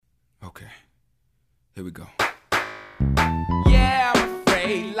Okay, here we go. Yeah, I'm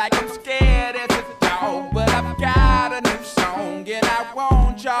afraid, like I'm scared as a dog, but I've got a new song and I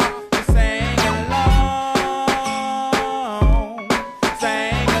want y'all to sing along,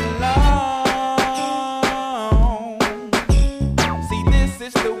 sing along. See, this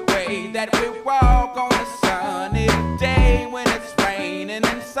is the way that we walk on a sunny day when it's raining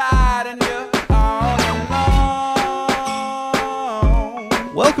inside and you're all alone.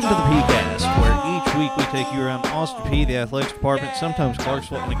 Welcome to the PeayCast, where each week we take you around Austin Peay, the athletics department, sometimes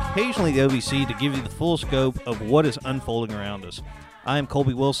Clarksville, and occasionally the OVC to give you the full scope of what is unfolding around us. I am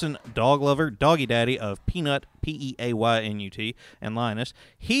Colby Wilson, dog lover, doggy daddy of Peanut, P-E-A-Y-N-U-T, and Linus.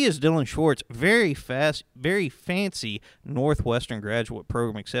 He is Dylan Schwartz, very fancy Northwestern graduate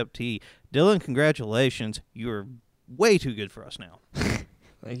program acceptee. Dylan, congratulations. You are way too good for us now.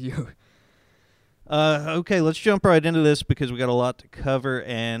 Thank you. Okay, let's jump right into this because we got a lot to cover,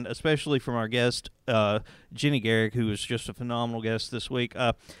 and especially from our guest, Jenny Garrick, who was just a phenomenal guest this week.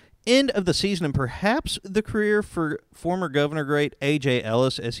 End of the season, and perhaps the career for former Governor great A.J.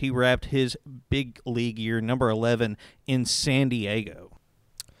 Ellis as he wrapped his big league year, number 11, in San Diego.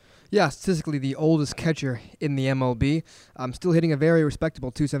 Yeah, statistically the oldest catcher in the MLB. Still hitting a very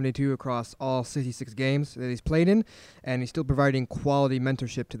respectable .272 across all 66 games that he's played in, and he's still providing quality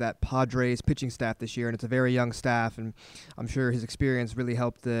mentorship to that Padres pitching staff this year, and it's a very young staff, and I'm sure his experience really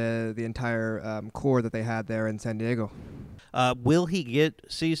helped the entire core that they had there in San Diego. Will he get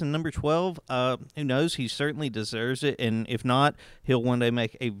season number 12? Who knows? He certainly deserves it, and if not, he'll one day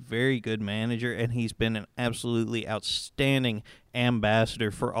make a very good manager, and he's been an absolutely outstanding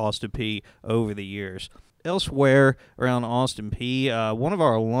ambassador for Austin Peay over the years. Elsewhere around Austin Peay, one of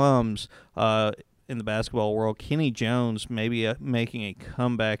our alums in the basketball world, Kenny Jones, maybe making a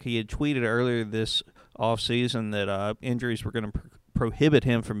comeback. He had tweeted earlier this offseason that injuries were going to prohibit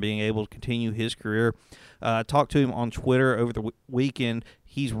him from being able to continue his career. Talked to him on Twitter over the weekend.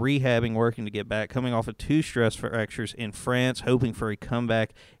 He's rehabbing, working to get back, coming off of 2 stress fractures in France, hoping for a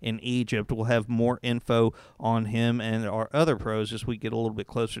comeback in Egypt. We'll have more info on him and our other pros as we get a little bit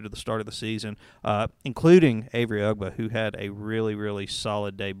closer to the start of the season, including Avery Ugba, who had a really, really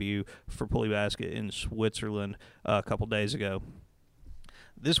solid debut for Pulley Basket in Switzerland a couple days ago.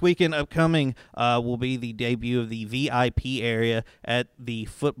 This weekend upcoming will be the debut of the VIP area at the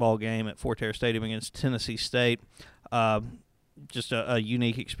football game at Forterra Stadium against Tennessee State. Just a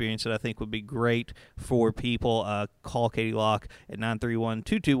unique experience that I think would be great for people. Call Katie Locke at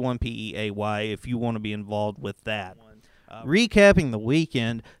 931-221-PEAY if you want to be involved with that. Recapping the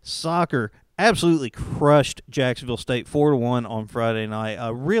weekend, soccer absolutely crushed Jacksonville State 4-1 on Friday night.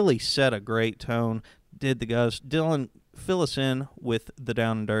 Really set a great tone. Did the Govs. Dylan, fill us in with the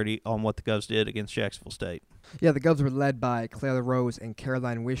down and dirty on what the Govs did against Jacksonville State. Yeah, the Govs were led by Claire LaRose and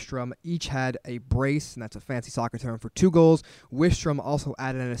Caroline Wistrom. Each had a brace, and that's a fancy soccer term, for 2 goals. Wistrom also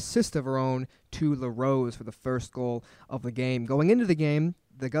added an assist of her own to LaRose for the first goal of the game. Going into the game,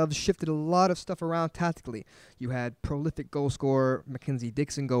 the Govs shifted a lot of stuff around tactically. You had prolific goal scorer Mackenzie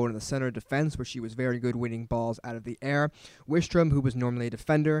Dixon go into the center of defense, where she was very good winning balls out of the air. Wistrom, who was normally a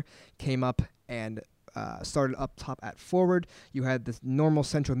defender, came up and started up top at forward. You had this normal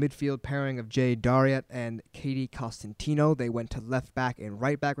central midfield pairing of Jay Dariat and Katie Costantino. They went to left back and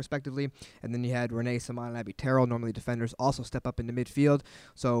right back, respectively. And then you had Renee Saman and Abby Terrell, normally defenders, also step up into midfield.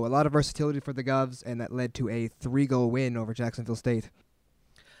 So a lot of versatility for the Govs, and that led to a 3-goal win over Jacksonville State.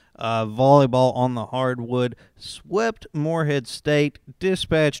 Volleyball on the hardwood swept Morehead State,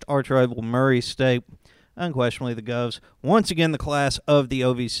 dispatched arch rival Murray State. Unquestionably, the Govs, once again the class of the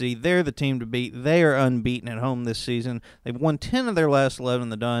OVC. They're the team to beat. They are unbeaten at home this season. They've won 10 of their last 11 in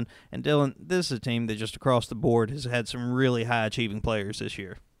the Dun. And Dylan, this is a team that just across the board has had some really high-achieving players this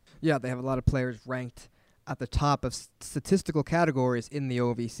year. Yeah, they have a lot of players ranked at the top of statistical categories in the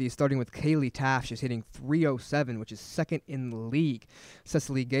OVC, starting with Kaylee Taft. She's hitting .307, which is second in the league.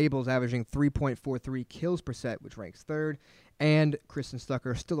 Cecily Gable's averaging 3.43 kills per set, which ranks 3rd. And Kristen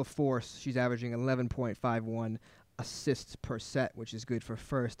Stucker, still a force. She's averaging 11.51 assists per set, which is good for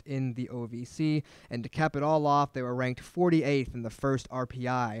 1st in the OVC. And to cap it all off, they were ranked 48th in the first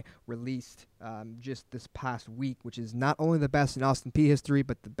RPI released just this past week, which is not only the best in Austin Peay history,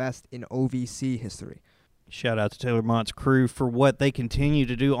 but the best in OVC history. Shout out to Taylor Mott's crew for what they continue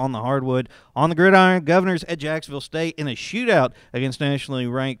to do on the hardwood. On the gridiron, Governors at Jacksonville State in a shootout against nationally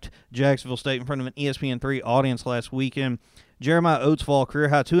ranked Jacksonville State in front of an ESPN3 audience last weekend. Jeremiah Oatsfall,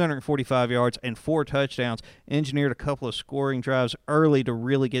 career-high 245 yards and 4 touchdowns, engineered a couple of scoring drives early to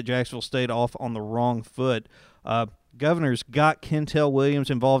really get Jacksonville State off on the wrong foot. Governors got Kentel Williams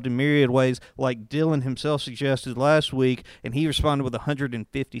involved in myriad ways, like Dylan himself suggested last week, and he responded with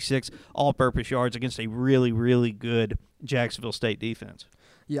 156 all-purpose yards against a really, really good Jacksonville State defense.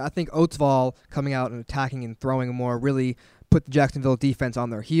 Yeah, I think Oatsvall coming out and attacking and throwing more really put the Jacksonville defense on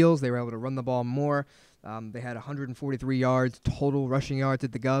their heels. They were able to run the ball more. They had 143 yards total rushing yards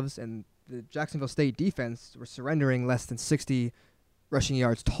at the Govs, and the Jacksonville State defense were surrendering less than 60 rushing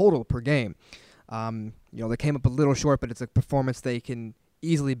yards total per game. They came up a little short, but it's a performance they can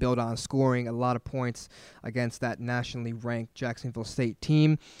easily build on, scoring a lot of points against that nationally ranked Jacksonville State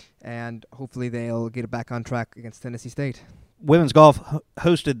team, and hopefully they'll get it back on track against Tennessee State. Women's golf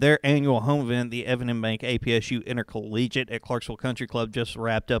hosted their annual home event, the Evan M. Bank APSU Intercollegiate at Clarksville Country Club, just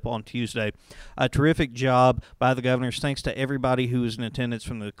wrapped up on Tuesday. A terrific job by the Governors. Thanks to everybody who was in attendance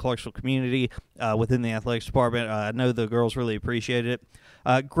from the Clarksville community within the athletics department. I know the girls really appreciated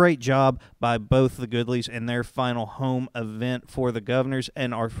it. Great job by both the Goodleys in their final home event for the Governors,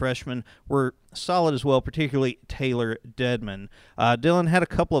 and our freshmen were solid as well, particularly Taylor Dedman. Dylan had a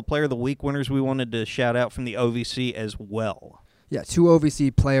couple of Player of the Week winners we wanted to shout out from the OVC as well. Yeah, 2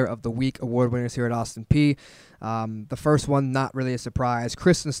 OVC Player of the Week award winners here at Austin Peay. The first one, not really a surprise.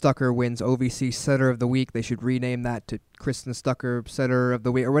 Kristen Stucker wins OVC Setter of the Week. They should rename that to Kristen Stucker Setter of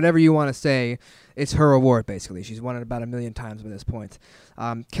the Week, or whatever you want to say. It's her award, basically. She's won it about 1 million times by this point.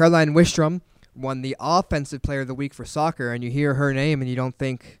 Caroline Wistrom won the Offensive Player of the Week for soccer, and you hear her name and you don't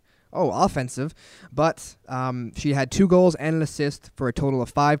think, oh, offensive. But she had 2 goals and an assist for a total of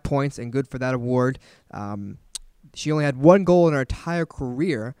 5 points, and good for that award. She only had 1 goal in her entire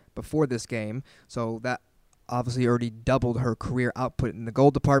career before this game, so that obviously already doubled her career output in the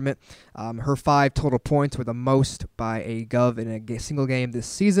goal department. Her 5 total points were the most by a Gov in a single game this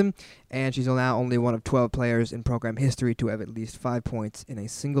season, and she's now only one of 12 players in program history to have at least 5 points in a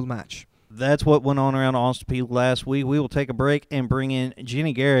single match. That's what went on around Austin Peay last week. We will take a break and bring in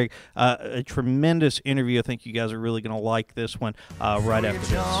Jenny Garrick. A tremendous interview. I think you guys are really going to like this one right after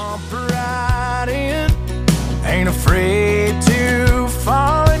this. Jump right in, ain't afraid to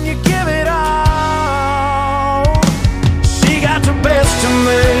fall, and you give it all. She got the best of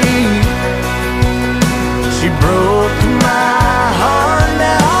me. She broke my heart,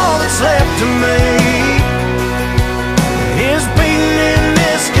 now all that's left of me is beating in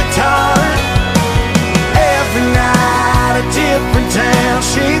this guitar. Every night a different town,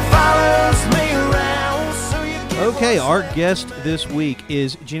 she follows me around. So you get Okay, our guest this week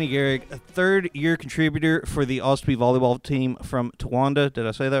is Jenny Garrick, a third-year contributor for the Austin Peay volleyball team from Towanda. Did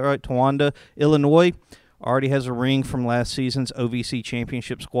I say that right? Towanda, Illinois. Already has a ring from last season's OVC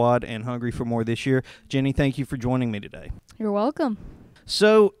championship squad and hungry for more this year. Jenny, thank you for joining me today. You're welcome.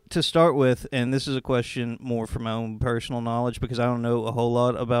 So, to start with, and this is a question more from my own personal knowledge because I don't know a whole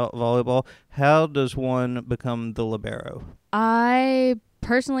lot about volleyball, how does one become the libero? I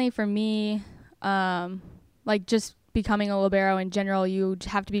personally, for me, just becoming a libero in general, you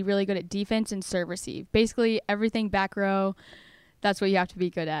have to be really good at defense and serve receive. Basically, everything back row, that's what you have to be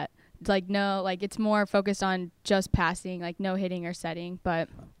good at. It's more focused on just passing, like no hitting or setting. But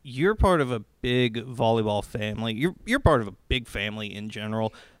You're part of a big volleyball family. You're part of a big family in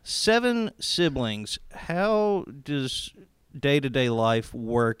general. 7 siblings. How does day-to-day life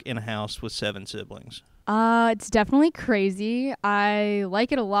work in a house with 7 siblings? It's definitely crazy. I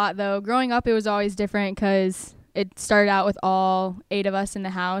like it a lot, though. Growing up, it was always different because it started out with all 8 of us in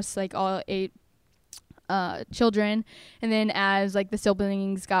the house, like all 8 children, and then as the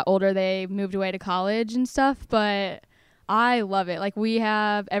siblings got older, they moved away to college and stuff. But I love it. We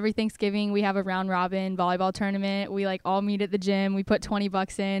have every Thanksgiving we have a round robin volleyball tournament. We all meet at the gym. We put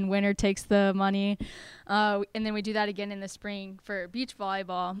 $20 in. Winner takes the money, and then we do that again in the spring for beach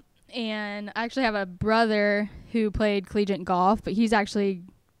volleyball. And I actually have a brother who played collegiate golf, but he's actually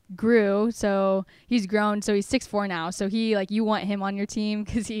grew, so he's grown, so he's 6'4" now, so he you want him on your team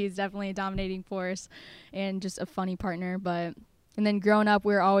because he's definitely a dominating force and just a funny partner. And then growing up,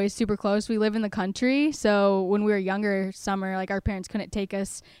 we were always super close. We live in the country, so when we were younger, summer, our parents couldn't take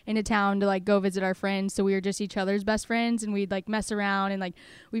us into town to go visit our friends, so we were just each other's best friends, and we'd mess around, and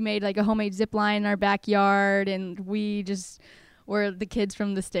we made a homemade zip line in our backyard, and we just were the kids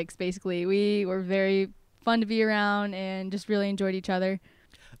from the sticks. Basically, we were very fun to be around and just really enjoyed each other.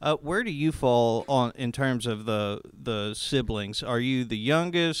 Where do you fall on in terms of the siblings? Are you the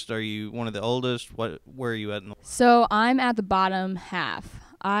youngest? Are you one of the oldest? Where are you at? So I'm at the bottom half.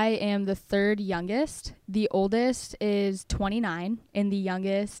 I am the 3rd youngest. The oldest is 29, and the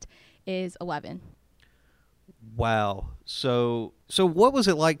youngest is 11. Wow. So what was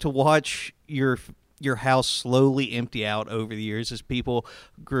it like to watch your your house slowly empty out over the years as people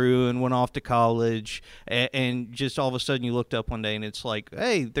grew and went off to college, and just all of a sudden you looked up one day and it's like,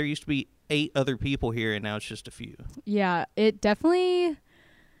 hey, there used to be 8 other people here and now it's just a few? Yeah, it definitely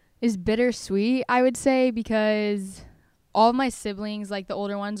is bittersweet, I would say, because all of my siblings, like the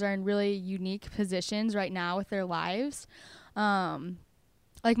older ones, are in really unique positions right now with their lives.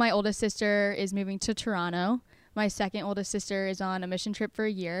 Like my oldest sister is moving to Toronto. My second oldest sister is on a mission trip for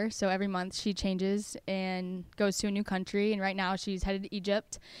a year. So every month she changes and goes to a new country. And right now she's headed to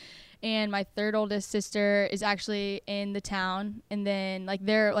Egypt. And my third oldest sister is actually in the town. And then like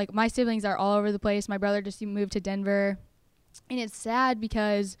my siblings are all over the place. My brother just moved to Denver. And it's sad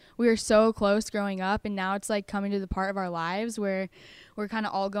because we were so close growing up, and now it's like coming to the part of our lives where we're kind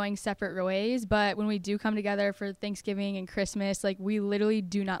of all going separate ways. But when we do come together for Thanksgiving and Christmas, like we literally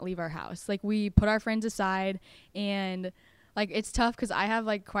do not leave our house. Like we put our friends aside, and like it's tough because I have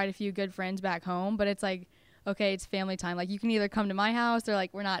like quite a few good friends back home, but it's like, okay, it's family time. Like you can either come to my house or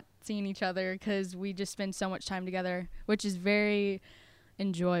like we're not seeing each other because we just spend so much time together, which is very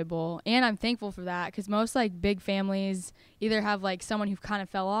enjoyable. And I'm thankful for that because most like big families either have like someone who kind of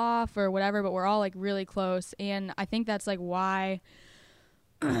fell off or whatever, but we're all like really close. And I think that's like why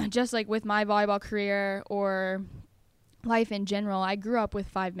just like with my volleyball career or life in general, I grew up with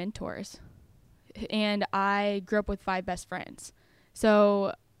 5 mentors and I grew up with 5 best friends.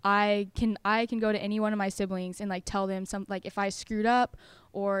 So I can go to any one of my siblings and like tell them like if I screwed up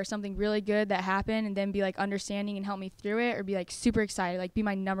or something really good that happened, and then be like understanding and help me through it, or be like super excited, like be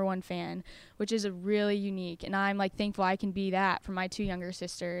my number one fan, which is a really unique. And I'm like thankful I can be that for my 2 younger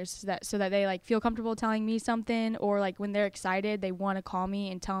sisters, so that they like feel comfortable telling me something, or like when they're excited they want to call me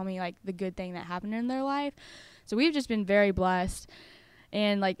and tell me like the good thing that happened in their life. So we've just been very blessed.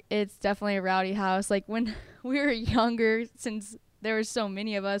 And like it's definitely a rowdy house. Like when we were younger, since there were so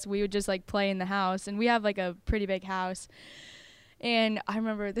many of us, we would just like play in the house, and we have like a pretty big house. And I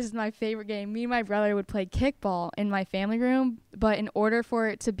remember, this is my favorite game, me and my brother would play kickball in my family room, but in order for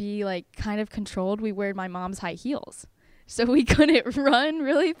it to be like kind of controlled, we wore my mom's high heels, so we couldn't run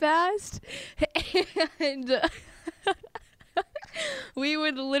really fast. And we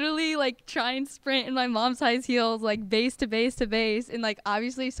would literally like try and sprint in my mom's high heels, like base to base to base, and like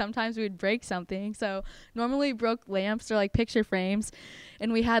obviously sometimes we would break something. So normally we broke lamps or like picture frames,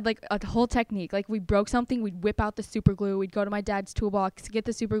 and we had like a whole technique. Like we broke something, we'd whip out the super glue, we'd go to my dad's toolbox, get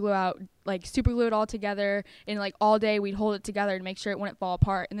the super glue out, like super glue it all together, and like all day we'd hold it together to make sure it wouldn't fall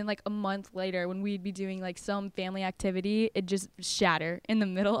apart. And then like a month later, when we'd be doing like some family activity, it'd just shatter in the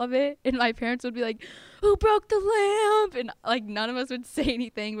middle of it, and my parents would be like, who broke the lamp? And like none of us would say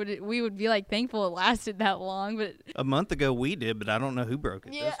anything, but we would be like thankful it lasted that long. But a month ago we did, but I don't know who broke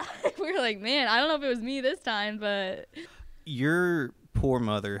it. Yeah. We were like, man, I don't know if it was me this time. But your poor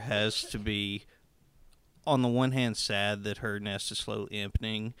mother has to be, on the one hand, sad that her nest is slowly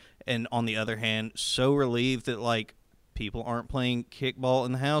emptying, and on the other hand, so relieved that like people aren't playing kickball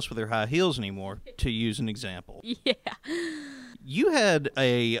in the house with their high heels anymore, to use an example. Yeah. You had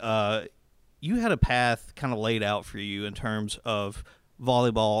a path kind of laid out for you in terms of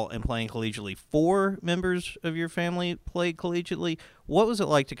volleyball and playing collegiately. 4 members of your family played collegiately. What was it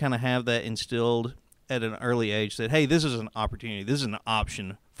like to kind of have that instilled at an early age that, hey, this is an opportunity, this is an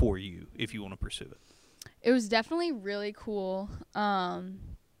option for you if you want to pursue it? It was definitely really cool.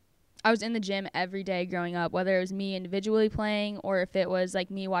 I was in the gym every day growing up, whether it was me individually playing or if it was like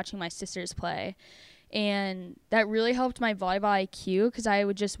me watching my sisters play. And that really helped my volleyball IQ because I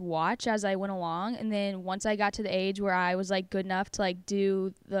would just watch as I went along. And then once I got to the age where I was like good enough to like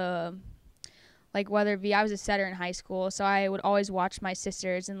do the, like whether it be, I was a setter in high school, so I would always watch my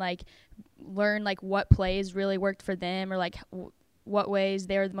sisters and like learn like what plays really worked for them, or like what ways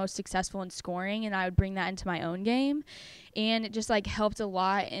they were the most successful in scoring, and I would bring that into my own game. And it just like helped a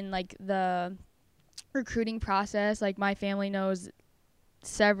lot in like the recruiting process. Like my family knows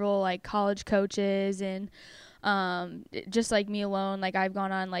several like college coaches, and just like me alone, like I've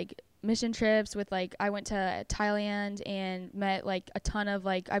gone on like mission trips with like, I went to Thailand and met like a ton of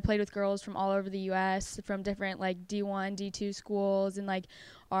like, I played with girls from all over the US from different like D1, D2 schools, and like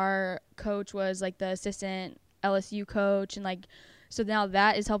our coach was like the assistant LSU coach, and like so now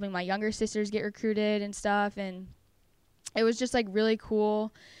that is helping my younger sisters get recruited and stuff. And it was just like really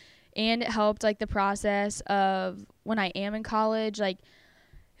cool, and it helped like the process of when I am in college, like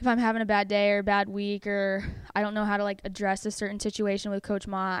if I'm having a bad day or a bad week, or I don't know how to like address a certain situation with Coach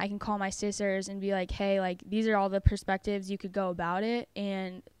Ma, I can call my sisters and be like, hey, like these are all the perspectives you could go about it,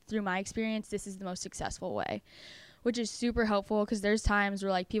 and through my experience, this is the most successful way, which is super helpful because there's times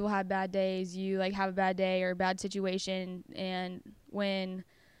where like people have bad days, you like have a bad day or a bad situation, and when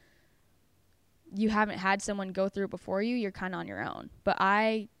you haven't had someone go through it before you, you're kind of on your own. But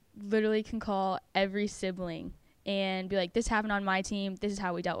I literally can call every sibling and be like, this happened on my team, this is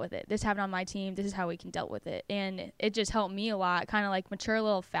how we dealt with it. This happened on my team, this is how we can deal with it. And it just helped me a lot, kind of like mature a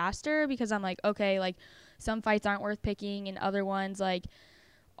little faster, because I'm like, okay, like some fights aren't worth picking and other ones like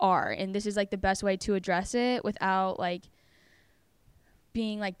are, and this is like the best way to address it without like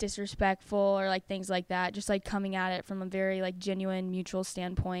being like disrespectful or like things like that, just like coming at it from a very like genuine mutual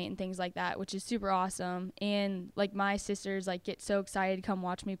standpoint and things like that, which is super awesome. And like my sisters like get so excited to come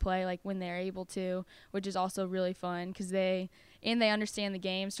watch me play like when they're able to, which is also really fun because they understand the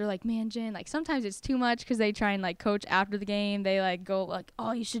game. So they're like, man, Jen, like sometimes it's too much, because they try and like coach after the game. They like go like,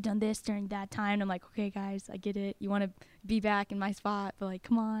 oh, you should have done this during that time, and I'm like, okay guys, I get it, you want to be back in my spot, but like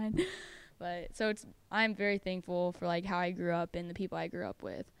come on. But so I'm very thankful for like how I grew up and the people I grew up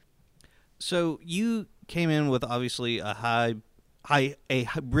with. So you came in with obviously a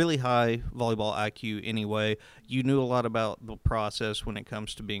really high volleyball IQ anyway. You knew a lot about the process when it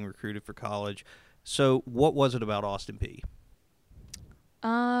comes to being recruited for college. So what was it about Austin Peay?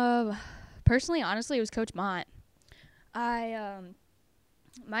 Personally, honestly, it was Coach Mott. My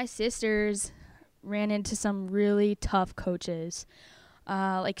sisters ran into some really tough coaches.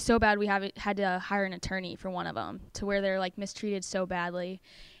 Like so bad we had to hire an attorney for one of them, to where they're like mistreated so badly.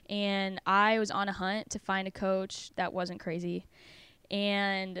 And I was on a hunt to find a coach that wasn't crazy.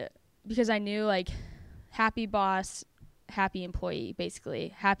 And because I knew like happy boss, happy employee,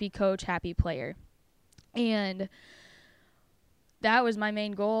 basically happy coach, happy player. And that was my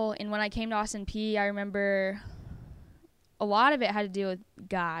main goal. And when I came to Austin Peay, I remember a lot of it had to do with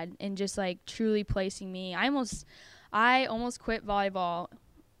God and just like truly placing me. I almost quit volleyball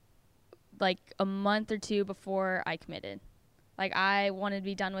like a month or two before I committed. Like I wanted to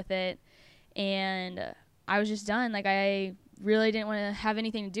be done with it, and I was just done. Like I really didn't want to have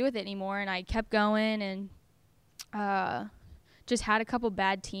anything to do with it anymore, and I kept going and just had a couple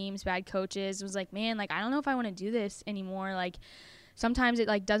bad teams, bad coaches. It was like, man, like I don't know if I want to do this anymore. Like sometimes it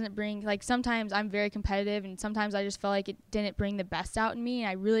like doesn't bring, like sometimes I'm very competitive, and sometimes I just felt like it didn't bring the best out in me, and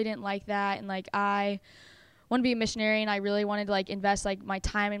I really didn't like that. And like I want to be a missionary, and I really wanted to like invest like my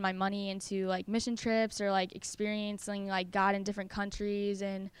time and my money into like mission trips or like experiencing like God in different countries.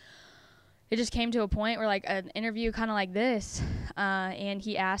 And it just came to a point where like an interview kind of like this, and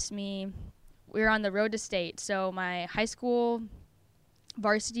he asked me, we were on the road to state, so my high school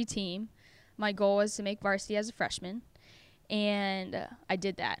varsity team, my goal was to make varsity as a freshman. And I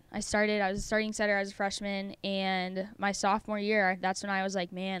did that. I was a starting setter as a freshman, and my sophomore year, that's when I was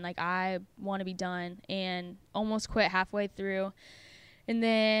like, man, like I want to be done, and almost quit halfway through. And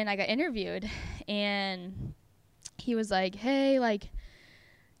then I got interviewed, and he was like, hey, like,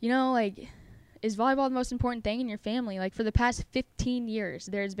 you know, like, is volleyball the most important thing in your family? Like for the past 15 years,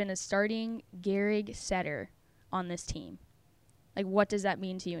 there's been a starting Gehrig setter on this team. Like, what does that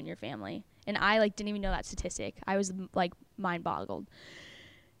mean to you and your family? And I like didn't even know that statistic. I was like mind boggled.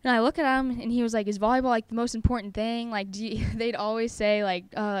 And I look at him, and he was like, is volleyball like the most important thing? Like they'd always say like,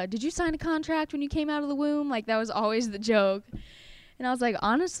 did you sign a contract when you came out of the womb? Like that was always the joke. And I was like,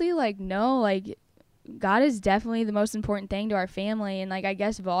 honestly, like no, like God is definitely the most important thing to our family, and like I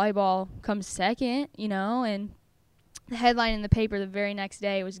guess volleyball comes second, you know. And the headline in the paper the very next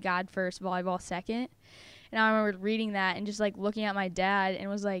day was God first, volleyball second. And I remember reading that and just, like, looking at my dad and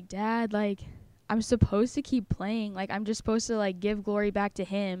was like, Dad, like, I'm supposed to keep playing. Like, I'm just supposed to, like, give glory back to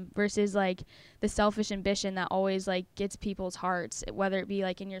him versus, like, the selfish ambition that always, like, gets people's hearts, whether it be,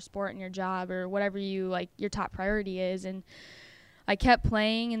 like, in your sport and your job or whatever you, like, your top priority is. And I kept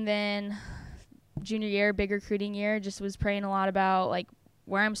playing, and then junior year, big recruiting year, just was praying a lot about, like,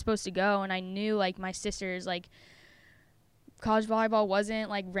 where I'm supposed to go. And I knew, like, my sisters, like, college volleyball wasn't,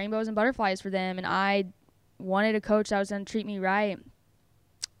 like, rainbows and butterflies for them. And I wanted a coach that was going to treat me right.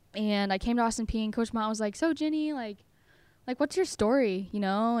 And I came to Austin Peay, and Coach Mott was like, so Jenny, like what's your story, you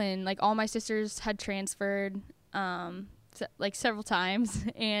know? And like all my sisters had transferred like several times,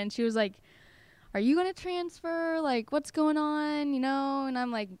 and she was like, are you going to transfer? Like what's going on, you know? And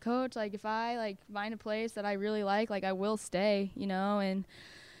I'm like, Coach, like if I like find a place that I really like I will stay, you know? And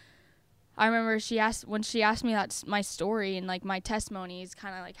I remember when she asked me that's my story and like my testimony is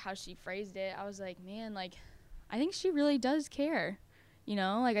kind of like how she phrased it. I was like, man, like I think she really does care, you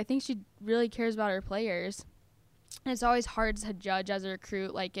know, like I think she really cares about her players. And it's always hard to judge as a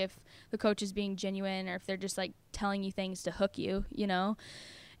recruit, like if the coach is being genuine or if they're just like telling you things to hook you, you know.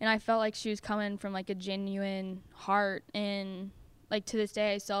 And I felt like she was coming from like a genuine heart, and like to this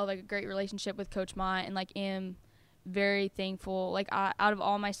day I still have like a great relationship with Coach Mott, and like am very thankful. Like out of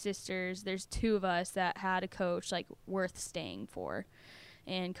all my sisters, there's 2 of us that had a coach like worth staying for.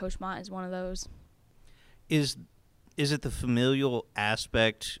 and Coach Mott is one of those. Is it the familial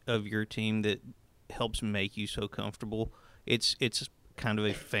aspect of your team that helps make you so comfortable? It's kind of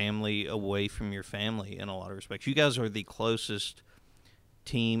a family away from your family in a lot of respects. You guys are the closest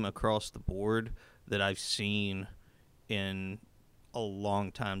team across the board that I've seen in a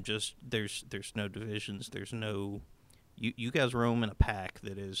long time. Just there's no divisions. There's no you guys roam in a pack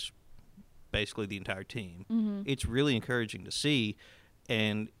that is basically the entire team. Mm-hmm. It's really encouraging to see.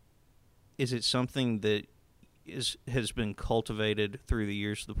 And is it something that has been cultivated through the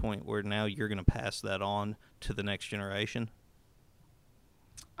years to the point where now you're going to pass that on to the next generation?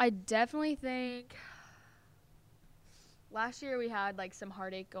 I definitely think last year we had like some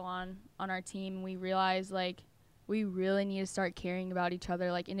heartache go on our team. We realized like we really need to start caring about each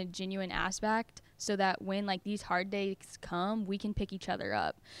other like in a genuine aspect, so that when like these hard days come, we can pick each other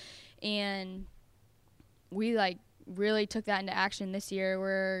up. And we like really took that into action this year,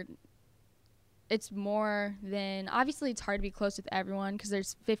 where it's more than, obviously it's hard to be close with everyone because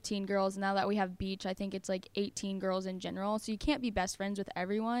there's 15 girls. Now that we have beach, I think it's like 18 girls in general, so you can't be best friends with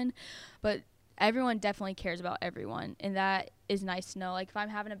everyone, but everyone definitely cares about everyone, and that is nice to know. Like if I'm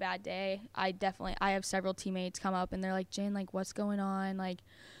having a bad day, I have several teammates come up and they're like, Jen, like what's going on, like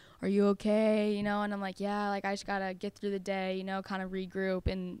are you okay, you know? And I'm like, yeah, like I just gotta get through the day, you know, kind of regroup.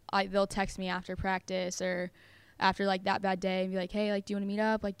 And they'll text me after practice or after like that bad day and be like, hey, like do you want to meet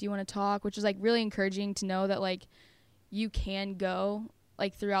up, like do you want to talk, which is like really encouraging to know that like you can go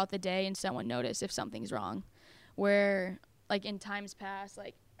like throughout the day and someone notice if something's wrong, where like in times past,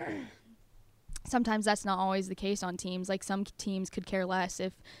 like sometimes that's not always the case on teams. Like some teams could care less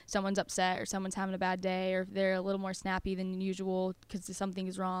if someone's upset or someone's having a bad day, or if they're a little more snappy than usual because something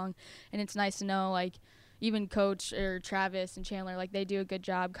is wrong. And it's nice to know like even Coach or Travis and Chandler, like they do a good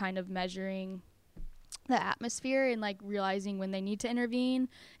job kind of measuring the atmosphere and like realizing when they need to intervene.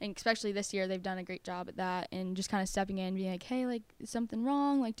 And especially this year they've done a great job at that, and just kind of stepping in and being like, hey, like is something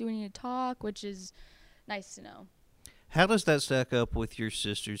wrong, like do we need to talk, which is nice to know. How does that stack up with your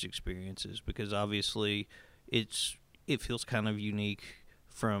sister's experiences? Because obviously it feels kind of unique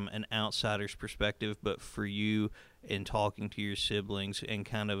from an outsider's perspective, but for you in talking to your siblings and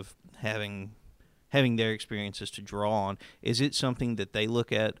kind of having their experiences to draw on, is it something that they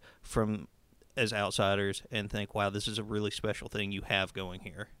look at from as outsiders and think, wow, this is a really special thing you have going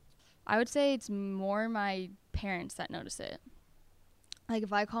here? I would say it's more my parents that notice it. Like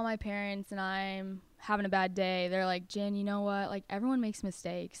if I call my parents and I'm having a bad day, they're like, Jen, you know what? Like everyone makes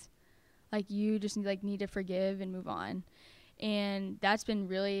mistakes. Like you just need to forgive and move on. And that's been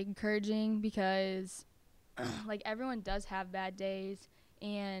really encouraging because like everyone does have bad days,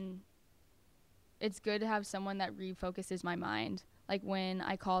 and it's good to have someone that refocuses my mind. Like when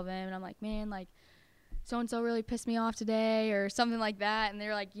I call them and I'm like, man, like so-and-so really pissed me off today or something like that, and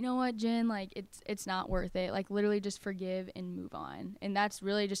they're like, you know what, Jen, like it's not worth it. Like literally just forgive and move on. And that's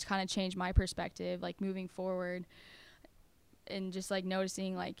really just kind of changed my perspective, like moving forward, and just like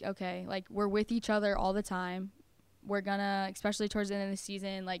noticing like, okay, like we're with each other all the time. We're gonna, especially towards the end of the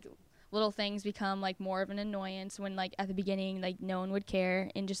season, like little things become like more of an annoyance when like at the beginning like no one would care.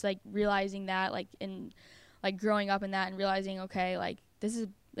 And just like realizing that, like in like growing up in that and realizing, okay, like this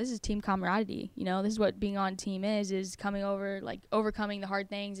is team camaraderie, you know, this is what being on team is coming over, like overcoming the hard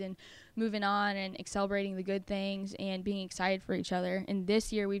things and moving on and celebrating the good things and being excited for each other. And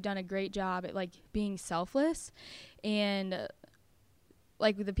this year we've done a great job at like being selfless, and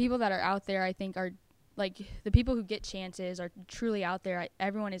like the people that are out there, I think are like the people who get chances are truly out there.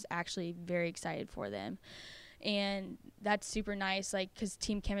 Everyone is actually very excited for them. And that's super nice, like, because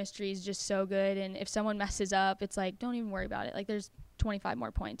team chemistry is just so good. And if someone messes up, it's like, don't even worry about it. Like, there's 25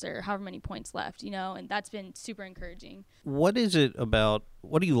 more points or however many points left, you know, and that's been super encouraging. What is it about,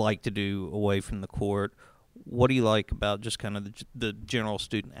 what do you like to do away from the court? What do you like about just kind of the general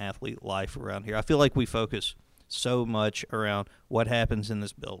student-athlete life around here? I feel like we focus so much around what happens in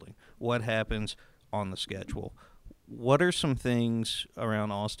this building, what happens on the schedule. What are some things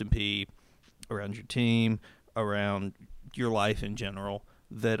around Austin Peay, around your team, around your life in general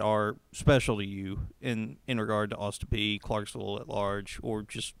that are special to you in regard to Austin Peay, Clarksville at large, or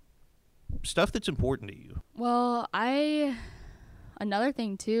just stuff that's important to you? Well, another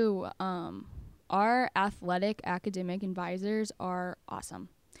thing too, our athletic academic advisors are awesome.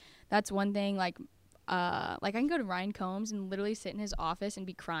 That's one thing, like I can go to Ryan Combs and literally sit in his office and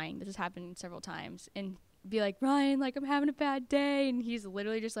be crying. This has happened several times. And be like, Ryan, like I'm having a bad day. And he's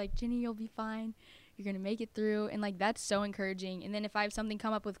literally just like, Jenny, you'll be fine. You're going to make it through. And like, that's so encouraging. And then if I have something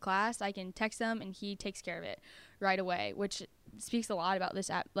come up with class, I can text him and he takes care of it right away, which speaks a lot about this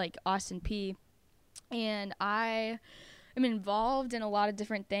at like Austin Peay. And I I'm involved in a lot of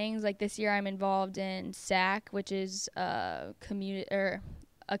different things. Like this year I'm involved in SAC, which is a committee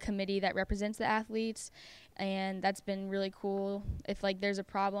that represents the athletes, and that's been really cool. If like there's a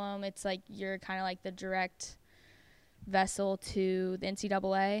problem, it's like you're kind of like the direct vessel to the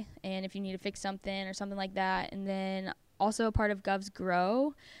NCAA, and if you need to fix something or something like that. And then also a part of Gov's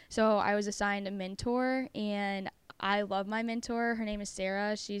Grow. So I was assigned a mentor, and I love my mentor. Her name is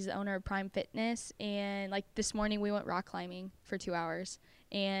Sarah. She's the owner of Prime Fitness. And like this morning we went rock climbing for 2 hours,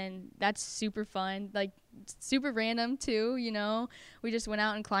 and that's super fun. Like super random too, you know. We just went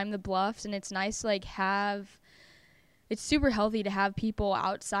out and climbed the bluffs, and it's nice to like it's super healthy to have people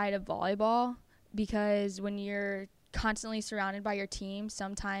outside of volleyball, because when you're constantly surrounded by your team,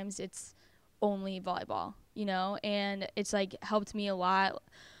 sometimes it's only volleyball, you know. And it's like helped me a lot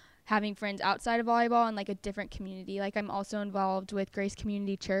having friends outside of volleyball and like a different community. Like I'm also involved with Grace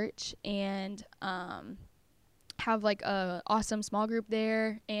Community Church, and have like a awesome small group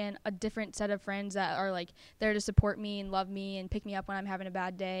there, and a different set of friends that are like there to support me and love me and pick me up when I'm having a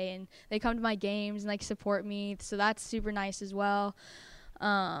bad day, and they come to my games and like support me. So that's super nice as well.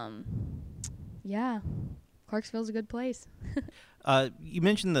 Yeah, Clarksville's a good place. You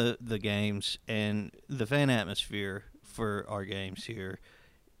mentioned the games, and the fan atmosphere for our games here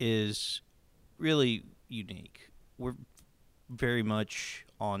is really unique. We're very much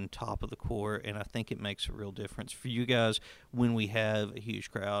on top of the court, and I think it makes a real difference for you guys when we have a huge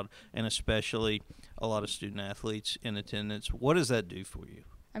crowd, and especially a lot of student athletes in attendance. What does that do for you?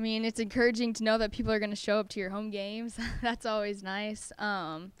 I mean, it's encouraging to know that people are going to show up to your home games. That's always nice.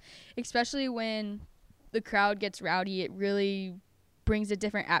 Especially when the crowd gets rowdy, it really brings a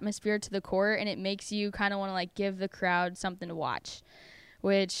different atmosphere to the court, and it makes you kind of want to like give the crowd something to watch,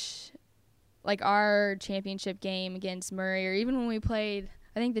 which like our championship game against Murray, or even when we played,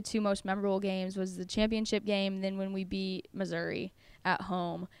 I think the two most memorable games was the championship game and then when we beat Missouri at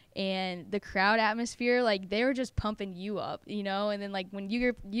home. And the crowd atmosphere, like they were just pumping you up, you know. And then like when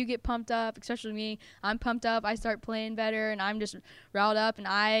you get pumped up, especially me, I'm pumped up, I start playing better, and I'm just riled up, and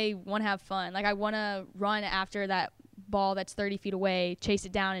I want to have fun. Like I want to run after that ball that's 30 feet away, chase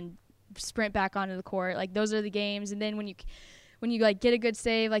it down, and sprint back onto the court. Like those are the games. And then when you like get a good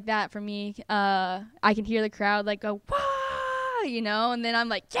save like that, for me, I can hear the crowd like go, "Wah!" You know, and then I'm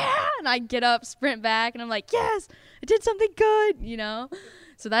like, "Yeah!" And I get up, sprint back, and I'm like, "Yes, I did something good," you know?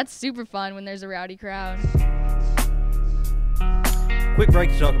 So that's super fun when there's a rowdy crowd. Quick break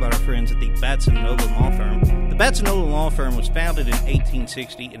to talk about our friends at the Batson Nolan Law Firm. The Batson Nolan Law Firm was founded in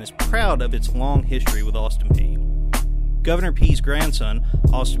 1860 and is proud of its long history with Austin Peay. Governor Peay's grandson,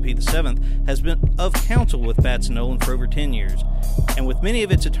 Austin Peay VII, has been of counsel with Batson Nolan for over 10 years. And with many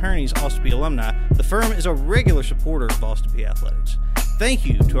of its attorneys Austin Peay alumni, the firm is a regular supporter of Austin Peay athletics. Thank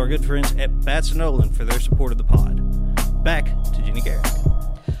you to our good friends at Batson Nolan for their support of the pod. Back to Jenny Garrick.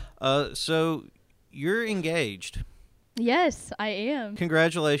 So you're engaged. Yes, I am.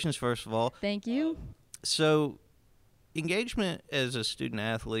 Congratulations, first of all. Thank you. So engagement as a student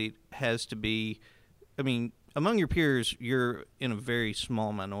athlete has to be, I mean, among your peers, you're in a very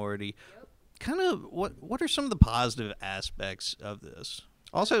small minority. Yep. Kind of, what are some of the positive aspects of this?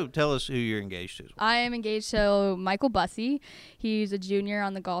 Also, tell us who you're engaged to. I am engaged to Michael Bussey. He's a junior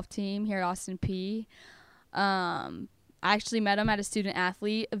on the golf team here at Austin Peay. I actually met him at a student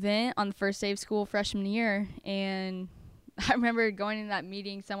athlete event on the first day of school freshman year, and I remember going in that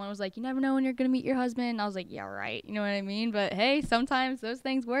meeting, someone was like, "You never know when you're going to meet your husband." And I was like, "Yeah, right." You know what I mean? But hey, sometimes those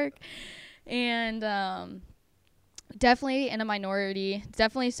things work. And definitely in a minority, it's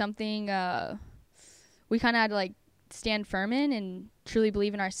definitely something we kind of had to like stand firm in and truly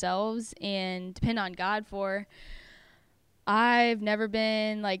believe in ourselves and depend on God for. I've never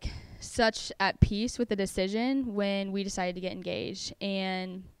been like such at peace with the decision when we decided to get engaged,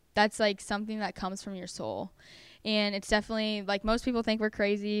 and that's like something that comes from your soul. And it's definitely like most people think we're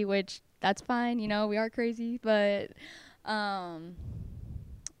crazy, which that's fine, you know, we are crazy, but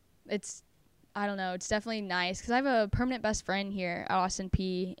it's, I don't know, it's definitely nice because I have a permanent best friend here at Austin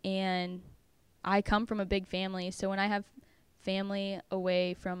Peay, and I come from a big family, so when I have family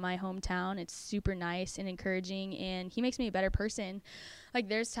away from my hometown, it's super nice and encouraging, and he makes me a better person. Like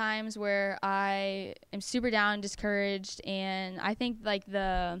there's times where I am super down and discouraged, and I think like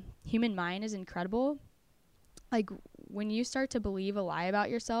the human mind is incredible. Like when you start to believe a lie about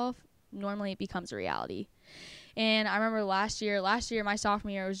yourself, normally it becomes a reality. And I remember last year, my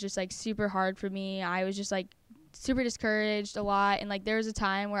sophomore year was just like super hard for me. I was just like super discouraged a lot, and like there was a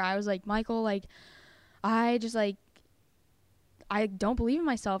time where I was like, "Michael, like I don't believe in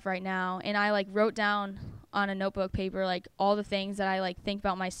myself right now." And I like wrote down on a notebook paper, like, all the things that I, like, think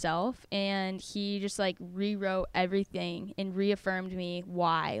about myself, and he just, like, rewrote everything and reaffirmed me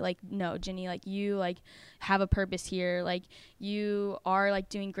why. Like, no, Jenny, like, you, like, have a purpose here. Like, you are, like,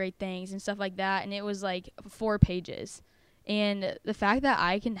 doing great things and stuff like that. And it was, like, 4 pages. And the fact that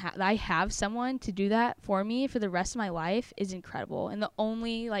I have someone to do that for me for the rest of my life is incredible. And the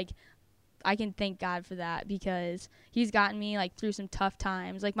only, like, I can thank God for that, because he's gotten me, like, through some tough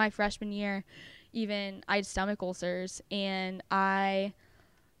times. Like, my freshman year, even I had stomach ulcers, and I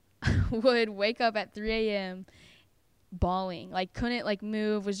would wake up at 3 a.m. bawling, like, couldn't, like,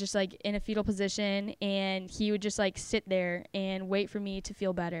 move, was just, like, in a fetal position, and he would just, like, sit there and wait for me to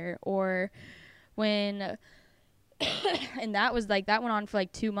feel better. Or when and that was, like, that went on for,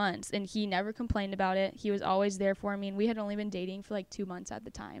 like, 2 months, and he never complained about it. He was always there for me, and we had only been dating for, like, 2 months at the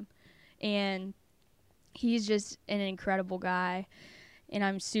time. And he's just an incredible guy, and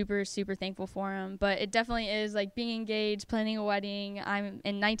I'm super, super thankful for him. But it definitely is, like, being engaged, planning a wedding. I'm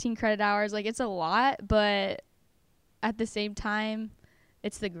in 19 credit hours. Like, it's a lot, but at the same time,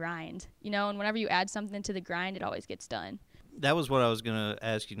 it's the grind, you know? And whenever you add something to the grind, it always gets done. That was what I was going to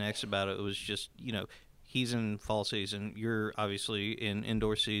ask you next about it. It was just, you know, he's in fall season. You're obviously in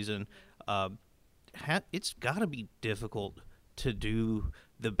indoor season. It's got to be difficult to do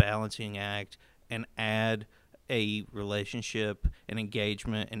the balancing act and add a relationship and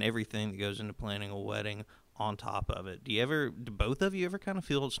engagement and everything that goes into planning a wedding on top of it. Do both of you ever kind of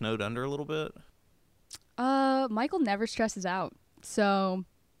feel snowed under a little bit? Michael never stresses out. So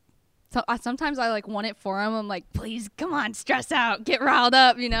sometimes I, like, want it for him. I'm like, please, come on, stress out, get riled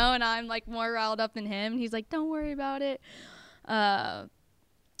up, you know? And I'm, like, more riled up than him. And he's like, don't worry about it,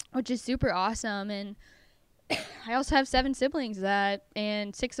 which is super awesome. And I also have 7 siblings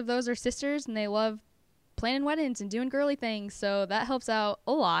and 6 of those are sisters, and they love planning weddings and doing girly things. So that helps out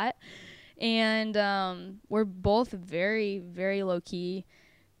a lot. And we're both very, very low key.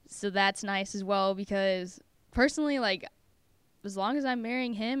 So that's nice as well, because personally, like, as long as I'm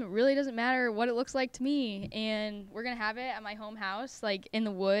marrying him, it really doesn't matter what it looks like to me. And we're going to have it at my home house, like, in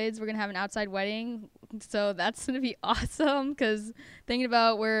the woods. We're going to have an outside wedding. So that's going to be awesome, because thinking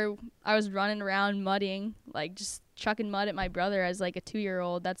about where I was running around mudding, like, just chucking mud at my brother as, like, a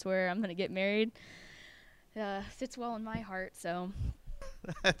 2-year-old, that's where I'm going to get married. Fits well in my heart, so.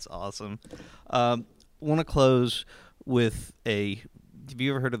 That's awesome. Want to close with have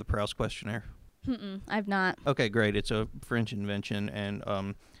you ever heard of the Proust questionnaire? I've not. Okay, great. It's a French invention,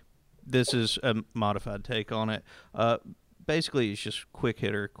 and this is a modified take on it. Basically, it's just quick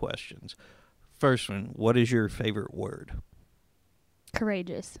hitter questions. First one, what is your favorite word?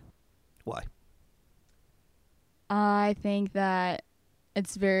 Courageous. Why? I think that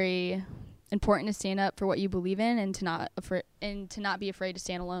it's very important to stand up for what you believe in, and to not be afraid to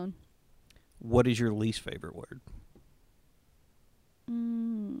stand alone. What is your least favorite word?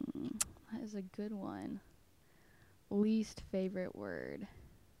 That is a good one. Least favorite word.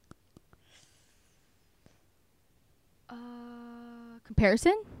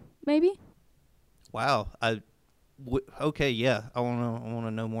 Comparison, maybe? Wow. Okay, yeah. I want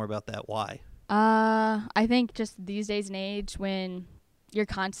to know more about that. Why? I think just these days and age, when you're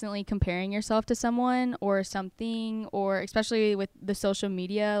constantly comparing yourself to someone or something, or especially with the social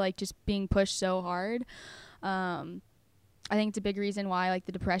media, like, just being pushed so hard, I think it's a big reason why, like,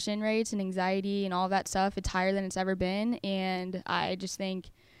 the depression rates and anxiety and all that stuff, it's higher than it's ever been. And I just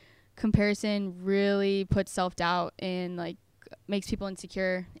think comparison really puts self-doubt and, like, makes people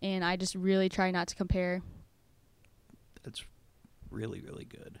insecure. And I just really try not to compare. That's really, really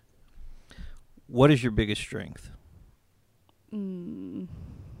good. What is your biggest strength? My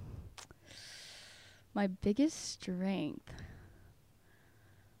biggest strength.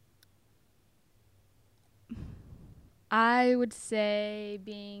 I would say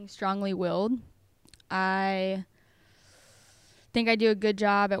being strongly willed. I think I do a good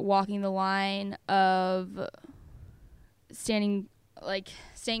job at walking the line of staying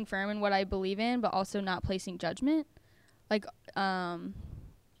firm in what I believe in, but also not placing judgment. Like,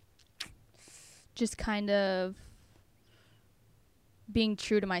 just kind of being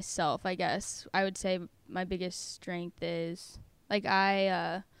true to myself, I guess. I would say my biggest strength is, like,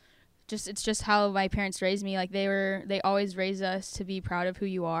 it's just how my parents raised me. Like, they always raised us to be proud of who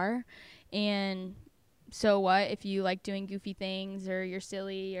you are. And so what if you like doing goofy things, or you're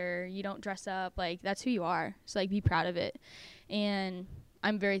silly, or you don't dress up? Like, that's who you are. So, like, be proud of it. And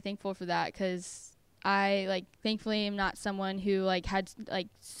I'm very thankful for that, because I, like, thankfully am not someone who, like, had, like,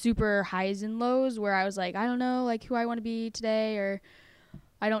 super highs and lows where I was like, I don't know, like, who I want to be today, or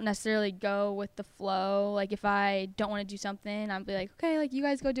I don't necessarily go with the flow. Like, if I don't want to do something, I'll be like, okay, like, you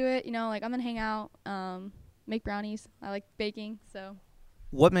guys go do it, you know, like, I'm going to hang out. make brownies. I like baking, so.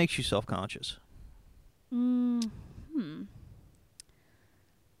 What makes you self-conscious?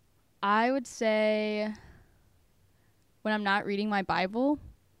 I would say when I'm not reading my Bible,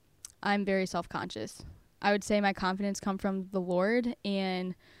 I'm very self-conscious. I would say my confidence comes from the Lord,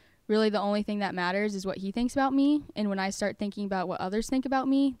 and really the only thing that matters is what he thinks about me. And when I start thinking about what others think about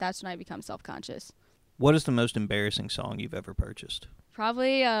me, that's when I become self-conscious. What is the most embarrassing song you've ever purchased?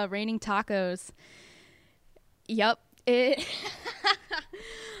 Probably Raining Tacos. Yep.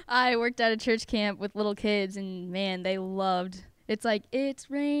 I worked at a church camp with little kids, and man, they loved. It's like, it's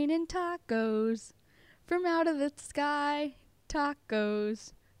raining tacos from out of the sky,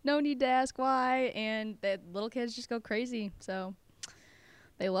 tacos. No need to ask why, and the little kids just go crazy. So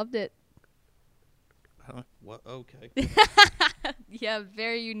they loved it. What? Okay. Yeah,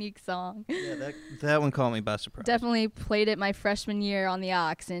 very unique song. Yeah, that one caught me by surprise. Definitely played it my freshman year on the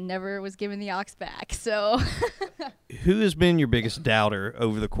aux and never was given the aux back. So, who has been your biggest doubter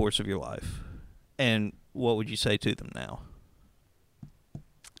over the course of your life, and what would you say to them now?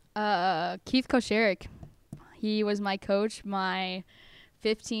 Keith Kosherik. He was my coach my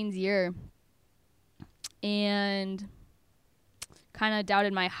 15th year, and kind of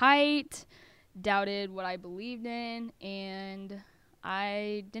doubted my height, doubted what I believed in, and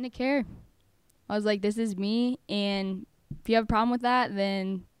I didn't care. I was like, this is me, and if you have a problem with that,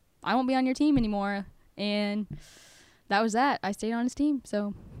 then I won't be on your team anymore. And that was that. I stayed on his team.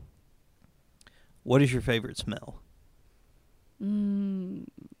 So, what is your favorite smell?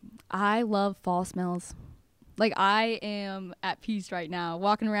 I love fall smells. Like, I am at peace right now,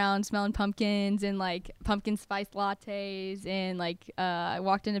 walking around smelling pumpkins and, like, pumpkin spice lattes. And, like, I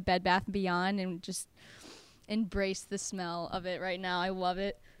walked into Bed Bath & Beyond and just embraced the smell of it right now. I love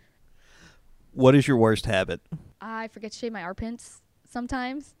it. What is your worst habit? I forget to shave my armpits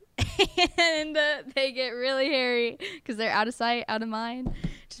sometimes. And they get really hairy because they're out of sight, out of mind.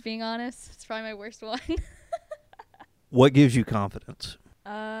 Just being honest, it's probably my worst one. What gives you confidence?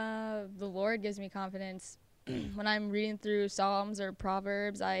 The Lord gives me confidence. When I'm reading through Psalms or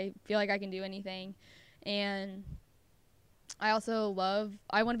Proverbs, I feel like I can do anything. And I also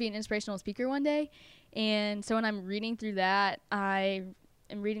I want to be an inspirational speaker one day. And so when I'm reading through that, I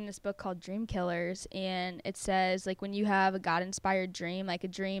am reading this book called Dream Killers. And it says, like, when you have a God-inspired dream, like a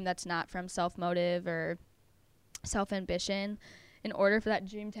dream that's not from self-motive or self-ambition, in order for that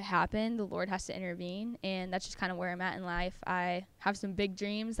dream to happen, the Lord has to intervene. And that's just kind of where I'm at in life. I have some big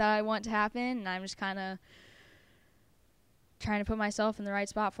dreams that I want to happen, and I'm just kind of trying to put myself in the right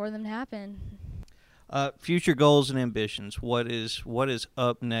spot for them to happen. Future goals and ambitions. What is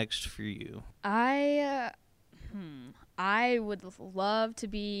up next for you? I would love to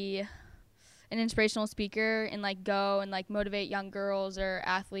be an inspirational speaker and, like, go and, like, motivate young girls or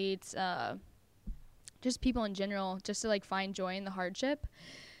athletes, just people in general, just to, like, find joy in the hardship.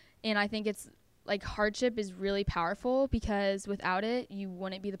 And I think it's, like, hardship is really powerful because without it, you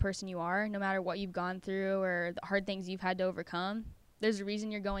wouldn't be the person you are, no matter what you've gone through or the hard things you've had to overcome. There's a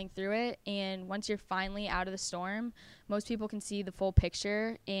reason you're going through it, and once you're finally out of the storm, most people can see the full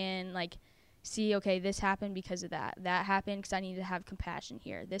picture and, like, see, okay, this happened because of that. That happened because I need to have compassion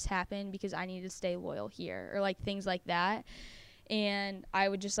here. This happened because I need to stay loyal here, or, like, things like that. And I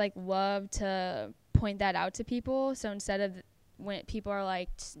would just, like, love to point that out to people. So instead of when people are like,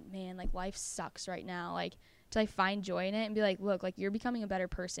 man, like, life sucks right now, like, to, like, find joy in it and be like, look, like, you're becoming a better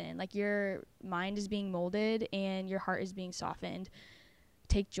person. Like, your mind is being molded and your heart is being softened.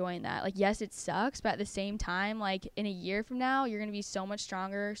 Take joy in that. Like, yes, it sucks, but at the same time, like, in a year from now, you're going to be so much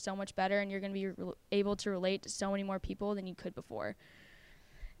stronger, so much better, and you're going to be able to relate to so many more people than you could before.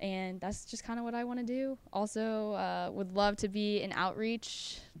 And that's just kind of what I want to do. Also, would love to be an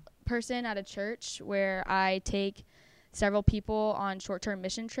outreach person at a church where I take several people on short-term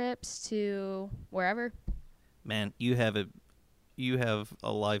mission trips to wherever. Man, you have a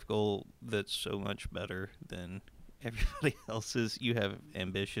life goal that's so much better than everybody else's. You have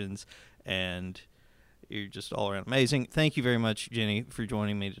ambitions, and you're just all around amazing. Thank you very much, Jenny, for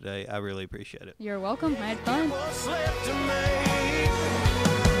joining me today. I really appreciate it. You're welcome. I had fun. What's left of me?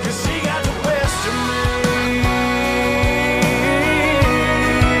 'Cause she got the best of me.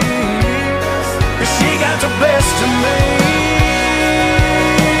 'Cause she got the best of me.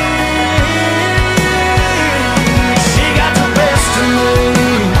 She got the best of me.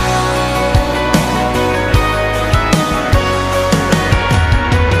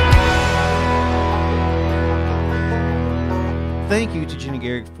 Thank you to Jenny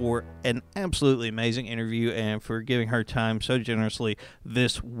Garrick for an absolutely amazing interview and for giving her time so generously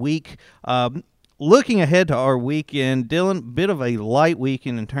this week. Looking ahead to our weekend, Dylan, bit of a light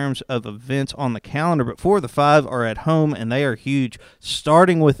weekend in terms of events on the calendar, but 4 of the 5 are at home, and they are huge,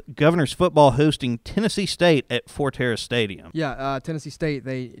 starting with Governors football hosting Tennessee State at Forterra Stadium. Yeah, Tennessee State,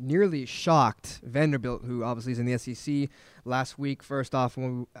 they nearly shocked Vanderbilt, who obviously is in the SEC last week. First off,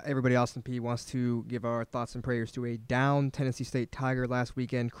 everybody else in P wants to give our thoughts and prayers to a down Tennessee State Tiger last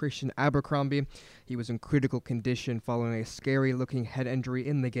weekend, Christian Abercrombie. He was in critical condition following a scary-looking head injury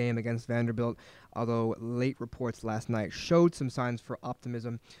in the game against Vanderbilt, although late reports last night showed some signs for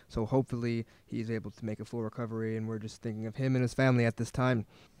optimism, so hopefully he's able to make a full recovery, and we're just thinking of him and his family at this time.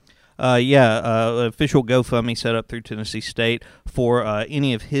 Official GoFundMe set up through Tennessee State for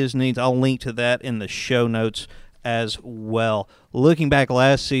any of his needs. I'll link to that in the show notes as well. Looking back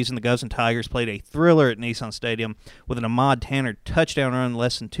last season, the Govs and Tigers played a thriller at Nissan Stadium with an Ahmad Tanner touchdown run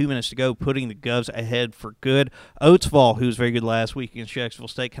less than 2 minutes to go, putting the Govs ahead for good. Oatsvall, who was very good last week against Jacksonville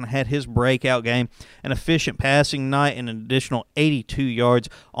State, kind of had his breakout game, an efficient passing night, and an additional 82 yards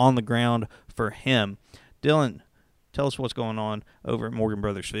on the ground for him. Dylan, tell us what's going on over at Morgan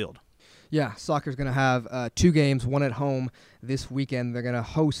Brothers Field. Yeah, soccer's going to have 2 games, one at home this weekend. They're going to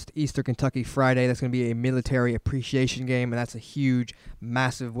host Eastern Kentucky Friday. That's going to be a military appreciation game, and that's a huge,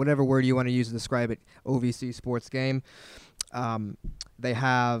 massive, whatever word you want to use to describe it, OVC sports game. They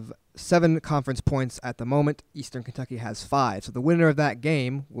have 7 conference points at the moment. Eastern Kentucky has 5. So the winner of that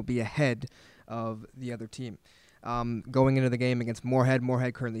game will be ahead of the other team. Going into the game against Moorhead.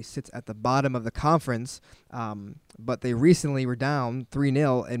 Moorhead currently sits at the bottom of the conference, but they recently were down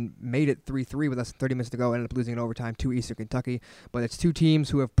 3-0 and made it 3-3 with less than 30 minutes to go, ended up losing in overtime to Eastern Kentucky. But it's 2 teams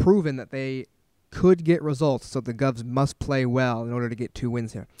who have proven that they could get results, so the Govs must play well in order to get 2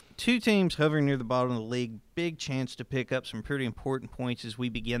 wins here. 2 teams hovering near the bottom of the league. Big chance to pick up some pretty important points as we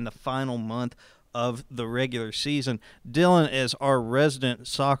begin the final month of the regular season. Dylan, as our resident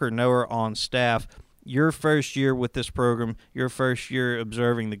soccer knower on staff, your first year with this program, your first year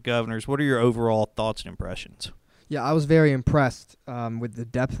observing the Governors, what are your overall thoughts and impressions? Yeah, I was very impressed with the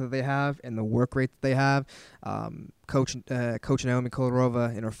depth that they have and the work rate that they have. Coach Naomi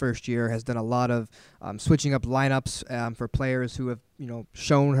Kolarova in her first year has done a lot of switching up lineups for players who have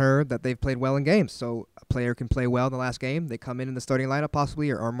shown her that they've played well in games. So a player can play well in the last game. They come in the starting lineup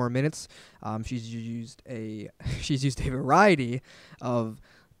possibly or more minutes. She's used a variety of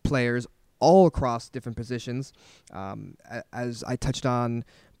players all across different positions. As I touched on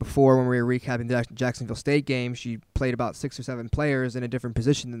before when we were recapping the Jacksonville State game, she played about 6 or 7 players in a different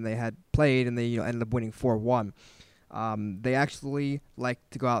position than they had played, and they ended up winning 4-1. They actually like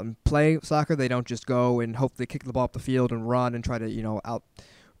to go out and play soccer. They don't just go and hope they kick the ball up the field and run and try to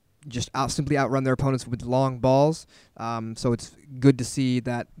simply outrun their opponents with long balls. So it's good to see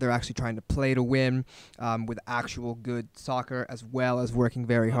that they're actually trying to play to win with actual good soccer as well as working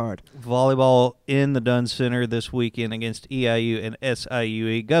very hard. Volleyball in the Dunn Center this weekend against EIU and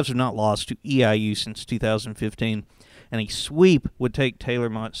SIUE. Govs have not lost to EIU since 2015, and a sweep would take Taylor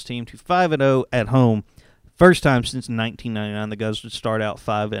Mott's team to 5-0 at home. First time since 1999 the Govs would start out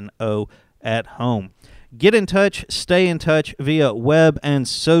 5-0 at home. Get in touch, stay in touch via web and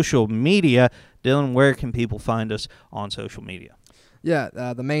social media. Dylan, where can people find us on social media? Yeah,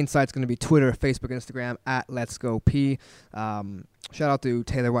 the main site's going to be Twitter, Facebook, Instagram, at Let's Go P. Shout out to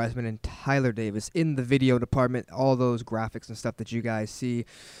Taylor Wiseman and Tyler Davis in the video department. All those graphics and stuff that you guys see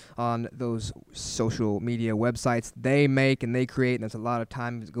on those social media websites, they make and they create, and there's a lot of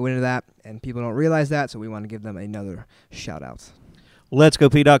time to go into that, and people don't realize that, so we want to give them another shout-out.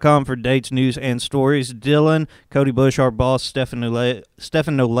 Let'sGoP.com for dates, news, and stories. Dylan, Cody Bush, our boss, Stefan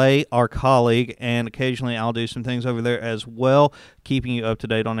Nolay, our colleague, and occasionally I'll do some things over there as well, keeping you up to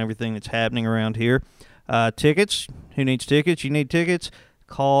date on everything that's happening around here. Tickets, who needs tickets? You need tickets.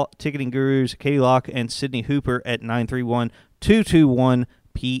 Call ticketing gurus Katie Locke and Sydney Hooper at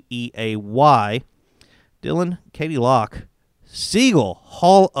 931-221-PEAY. Dylan, Katie Locke, Siegel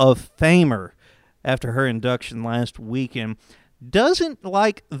Hall of Famer after her induction last weekend. Doesn't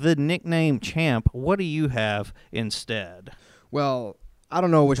like the nickname Champ. What do you have instead? Well, I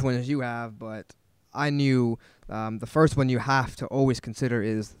don't know which ones you have, but I knew the first one you have to always consider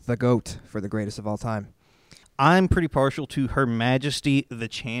is the GOAT for the greatest of all time. I'm pretty partial to Her Majesty the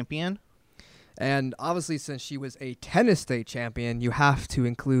Champion. And obviously, since she was a tennis state champion, you have to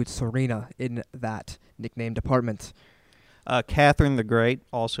include Serena in that nickname department. Catherine the Great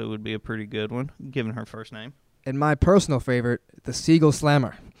also would be a pretty good one, given her first name. And my personal favorite, the Siegel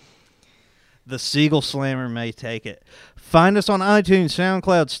Slammer. the Seagull Slammer may take it. Find us on iTunes,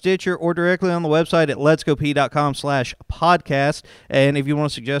 SoundCloud, Stitcher, or directly on the website at letsgop.com/podcast. And if you want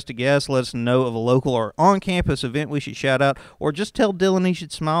to suggest a guest, let us know of a local or on-campus event we should shout out, or just tell Dylan he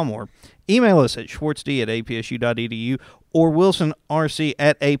should smile more. Email us at schwartz@apsu.edu or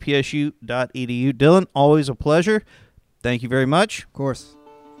wilsonrc@apsu.edu. Dylan, always a pleasure. Thank you very much. Of course.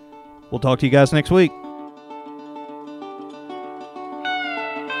 We'll talk to you guys next week.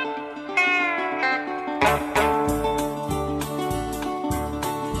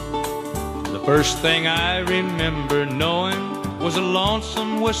 The first thing I remember knowing was a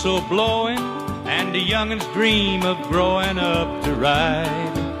lonesome whistle blowing and a youngin's dream of growing up to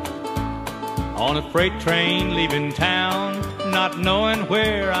ride on a freight train leaving town, not knowing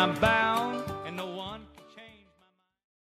where I'm bound.